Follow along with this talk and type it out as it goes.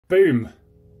Boom.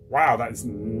 Wow, that is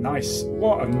nice.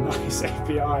 What a nice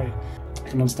API. I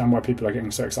can understand why people are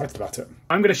getting so excited about it.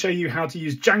 I'm going to show you how to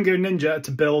use Django Ninja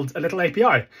to build a little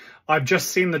API. I've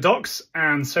just seen the docs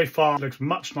and so far it looks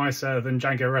much nicer than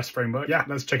Django REST framework. Yeah,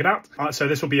 let's check it out. So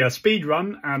this will be a speed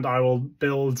run and I will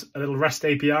build a little REST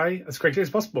API as quickly as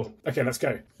possible. Okay, let's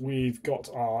go. We've got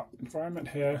our environment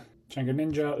here, Django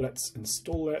Ninja. Let's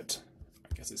install it.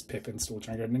 I guess it's pip install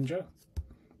Django Ninja.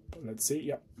 But let's see,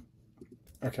 yep.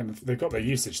 Okay, they've got their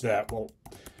usage there. Well,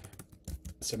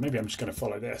 so maybe I'm just going to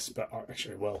follow this, but I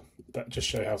actually will. But just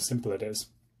show you how simple it is.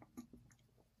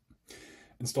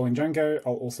 Installing Django,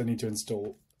 I'll also need to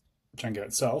install Django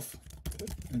itself.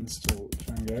 Install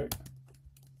Django.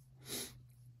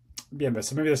 Yeah,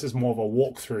 so maybe this is more of a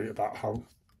walkthrough about how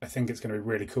I think it's going to be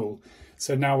really cool.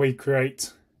 So now we're in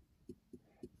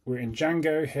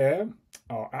Django here.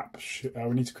 Our app,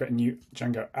 we need to create a new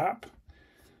Django app.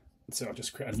 So I'll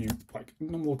just create a new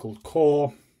normal called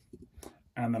core,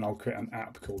 and then I'll create an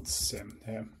app called sim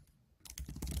here.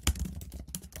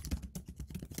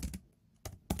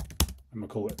 I'm gonna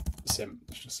call it sim.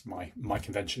 It's just my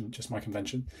convention,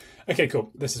 Okay,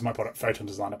 cool. This is my product, Photon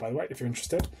Designer, by the way, if you're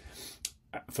interested,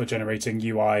 for generating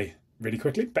UI really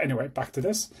quickly. But anyway, back to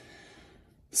this.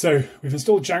 So we've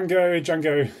installed Django.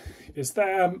 Django is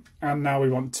there, and now we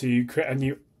want to create a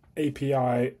new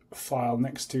API file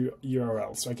next to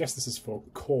URL. So I guess this is for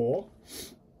core,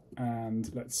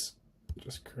 and let's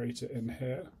just create it in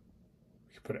here.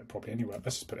 We can put it probably anywhere.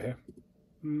 Let's just put it here.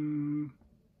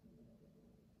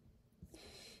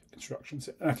 Instructions.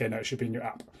 Okay, no, it should be in your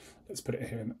app. Let's put it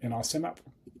here in our sim app.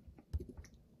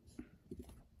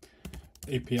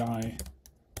 API.py.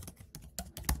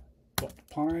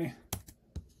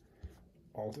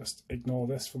 I'll just ignore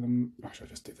this for them. Actually,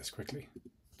 I'll just do this quickly.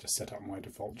 Just set up my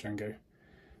default Django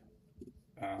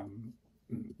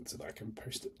so that I can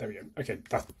post it. There we go. Okay,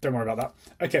 don't worry about that.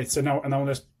 Okay, so now I'll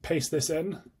just paste this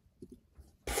in.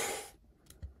 It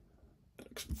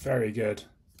looks very good.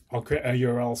 I'll create a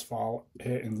URLs file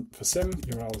here for sim,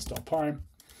 urls.py,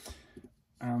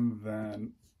 and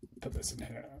then put this in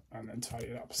here and then tidy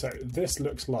it up. So this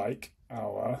looks like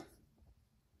our,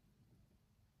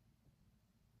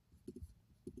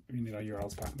 we need our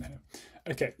URLs back in here.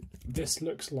 Okay, this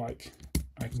looks like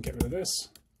I can get rid of this.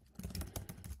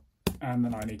 And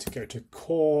then I need to go to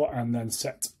core and then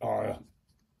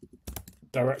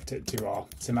direct it to our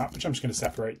sim app, which I'm just going to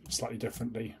separate slightly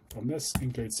differently from this.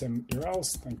 Include sim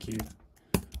URLs. Thank you.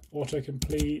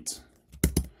 Autocomplete.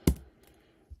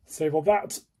 Save all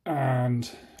that and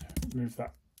move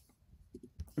that.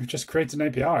 We've just created an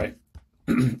API.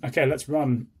 Okay, let's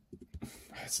run.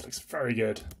 This looks very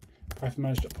good. Python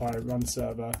manage.py run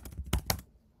server.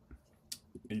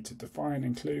 Need to define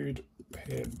include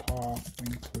hit path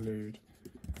include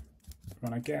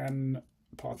run again.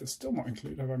 Path is still not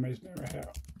included. Have I made an error here?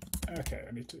 Okay,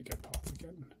 I need to get path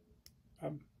again.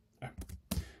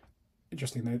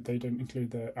 Interesting. They don't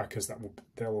include the because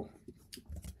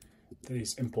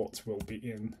these imports will be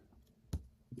in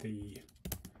the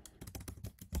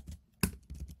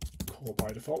core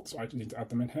by default, so I need to add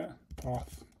them in here.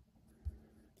 Path.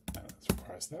 That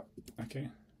requires that. Okay.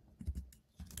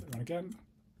 Run again.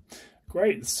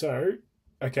 Great. So,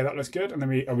 okay, that looks good. And then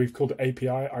we've called it API.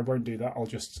 I won't do that. I'll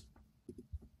just,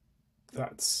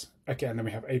 that's, okay. And then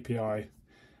we have API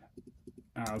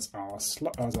as our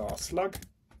slug.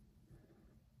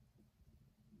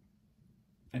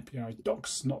 API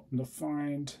docs not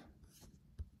defined.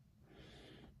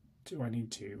 Do I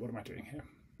need to, what am I doing here?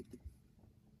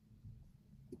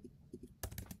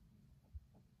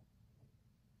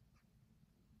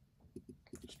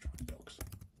 Just try docs.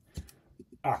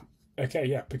 Okay,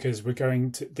 yeah, because we're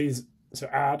going to these, so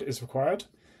add is required.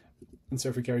 And so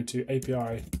if we go to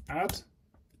API add,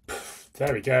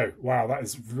 there we go. Wow, that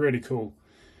is really cool.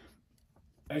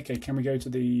 Okay, can we go to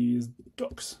these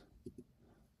docs?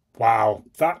 Wow,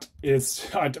 that is,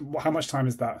 how much time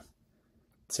is that?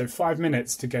 So 5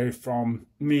 minutes to go from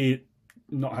me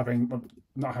not having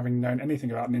known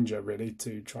anything about Ninja really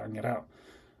to trying it out.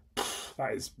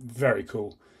 That is very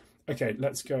cool. Okay,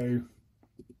 let's go.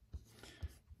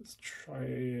 Let's try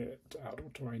it out.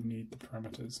 What do I need the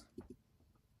parameters?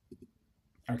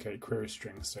 Okay, query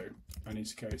string. So I need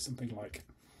to go something like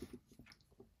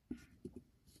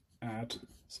add.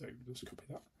 So just copy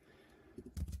that.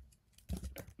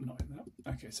 Not in that.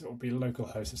 Okay, so it will be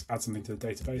localhost. Let's add something to the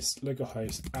database.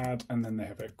 Localhost add, and then they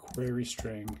have a query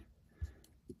string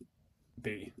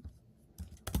b.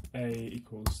 A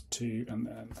equals 2, and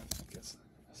then I think it's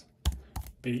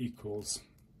b equals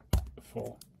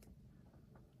 4.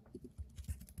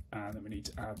 And then we need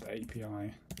to add the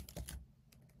API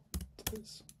to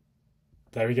this.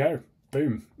 There we go.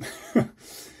 Boom.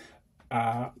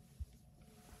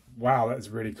 Wow, that's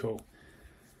really cool.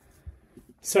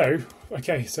 So,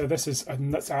 okay, so this is,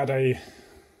 and let's add a,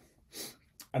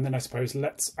 and then I suppose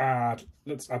let's add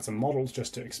some models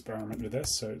just to experiment with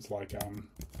this. So it's like,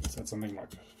 let's add something like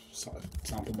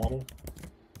sample model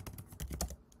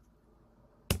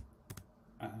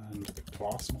and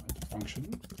class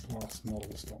function, class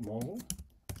models.model.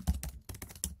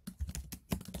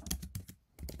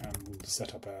 And we'll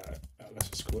set up a, let's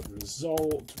just call it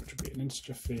result, which will be an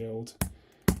integer field.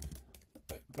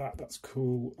 Like that's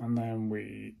cool. And then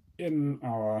we, in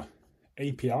our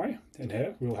API in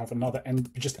here, we'll have another, and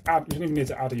just add, you don't even need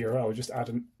to add a URL, just add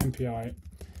an MPI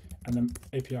and then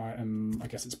API, and I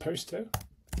guess it's post here.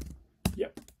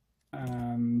 Yep.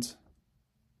 And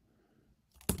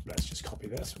let's just copy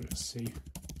this. We'll just see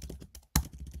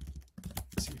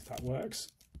if that works.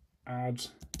 Add,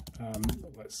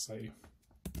 let's say,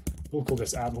 we'll call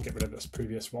this add, we'll get rid of this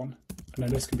previous one. And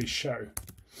then this can be show.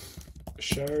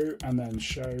 Show, and then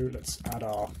show, let's add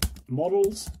our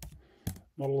models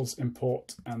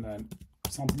import, and then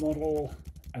sample model,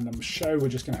 and then show, we're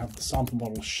just going to have the sample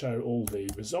model show all the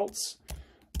results,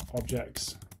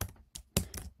 objects.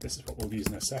 This is what we'll use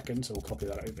in a second, so we'll copy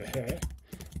that over here.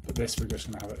 But this, we're just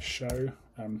going to have it show,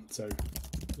 so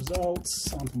results,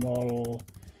 sample model,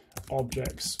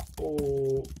 objects,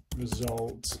 all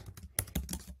results.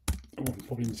 We'll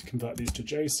probably need to convert these to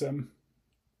JSON.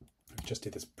 I just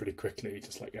did this pretty quickly,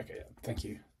 just like, okay, thank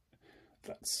you.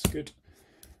 That's good.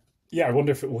 Yeah, I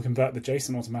wonder if it will convert the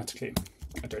JSON automatically.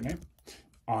 I don't know.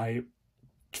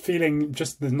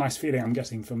 Just the nice feeling I'm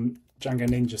getting from Django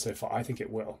Ninja so far, I think it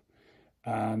will.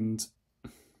 And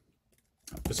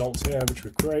results here, which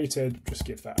we've created, just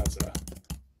give that as a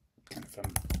kind of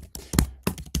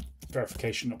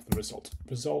verification of the result.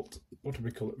 Result, what do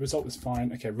we call it? Result is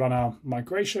fine. Okay, run our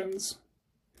migrations.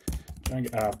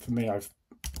 For me, I've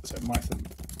so Python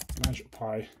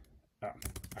manage.py.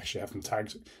 Actually, I have them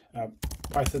tagged.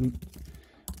 Python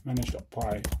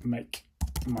manage.py make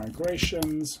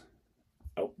migrations.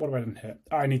 Oh, what have I done here?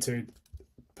 I need to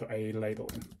put a label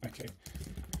in. Okay.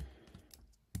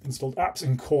 Installed apps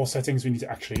in core settings. We need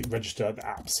to actually register the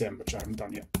app sim, which I haven't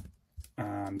done yet.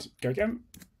 And go again.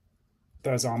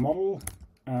 There's our model,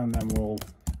 and then we'll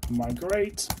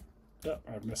migrate. Oh,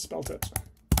 I've misspelled it.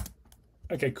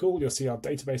 Okay, cool. You'll see our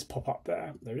database pop up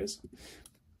there. There it is.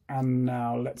 And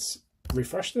now let's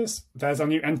refresh this. There's our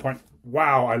new endpoint.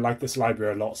 Wow, I like this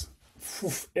library a lot.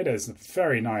 It is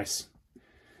very nice.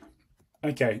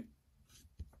 Okay.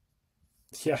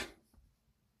 Yeah.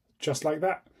 Just like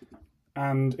that.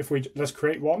 And if we, let's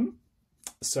create one.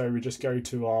 So we just go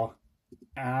to our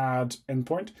add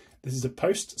endpoint. This is a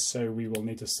post, so we will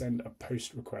need to send a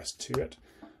post request to it.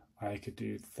 I could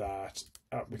do that.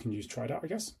 We can use try it out, I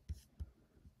guess.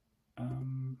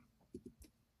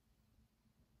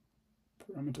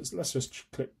 Parameters. Let's just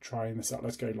click trying this out.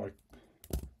 Let's go like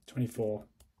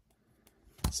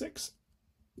 24.6.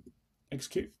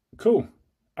 Execute. Cool.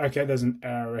 Okay, there's an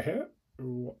error here.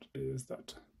 What is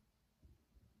that?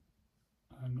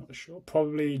 I'm not sure.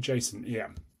 Probably JSON. Yeah,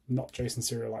 not JSON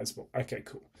serializable. Okay,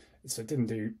 cool. So it didn't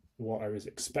do what I was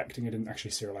expecting. It didn't actually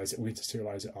serialize it. We need to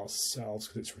serialize it ourselves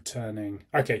because it's returning.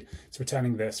 Okay, it's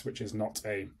returning this, which is not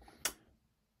a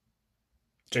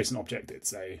JSON object.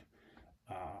 It's a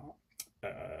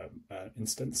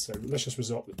instance. So let's just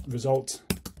result.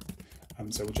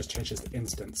 So we'll just change this to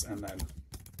instance, and then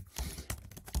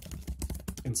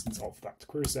instance of that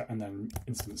query set, and then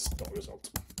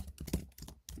instance.result.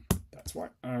 That's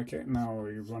right. Okay, now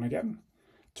we run again.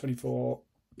 24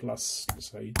 plus,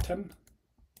 let's say 10,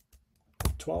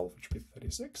 12, which would be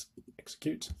 36.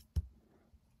 Execute.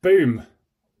 Boom.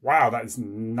 Wow, that is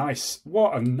nice.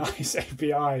 What a nice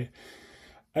API.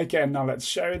 Okay, now let's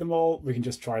show them all. We can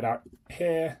just try it out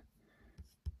here.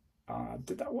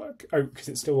 Did that work? Oh, because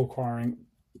it's still requiring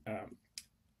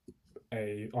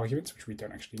arguments, which we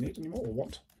don't actually need anymore, or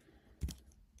want.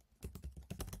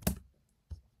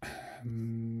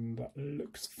 That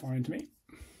looks fine to me.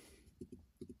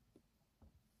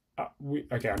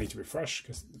 Okay, I need to refresh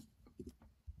because.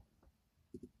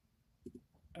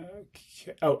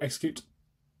 Okay. Oh, execute.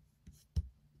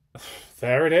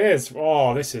 There it is.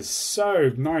 Oh, this is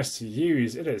so nice to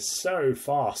use. It is so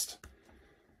fast.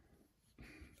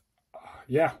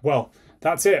 Yeah, well,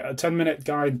 that's it. A 10-minute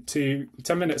guide to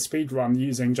 10-minute speed run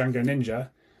using Django Ninja.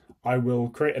 I will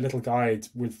create a little guide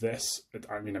with this.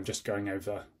 I mean, I'm just going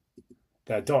over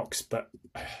their docs, but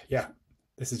yeah,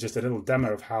 this is just a little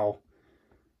demo of how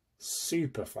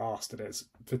super fast it is.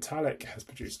 Vitalik has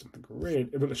produced something really,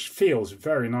 it feels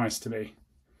very nice to me.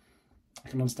 I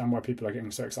can understand why people are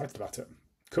getting so excited about it.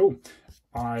 Cool.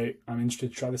 I am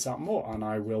interested to try this out more, and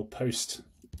I will post.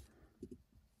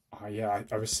 Yeah,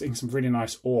 I was seeing some really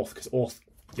nice auth, because auth,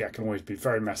 yeah, can always be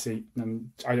very messy, and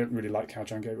I don't really like how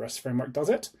Django REST framework does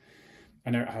it.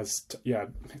 I know it has, yeah,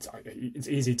 it's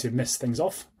easy to miss things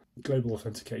off. Global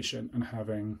authentication and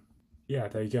having, yeah,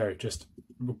 there you go. Just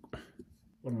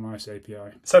what a nice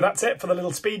API. So that's it for the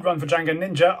little speed run for Django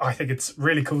Ninja. I think it's a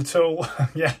really cool tool.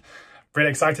 Yeah. Really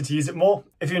excited to use it more.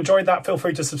 If you enjoyed that, feel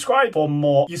free to subscribe, or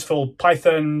more useful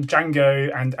Python,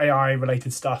 Django, and AI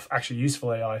related stuff, actually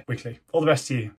useful AI weekly. All the best to you.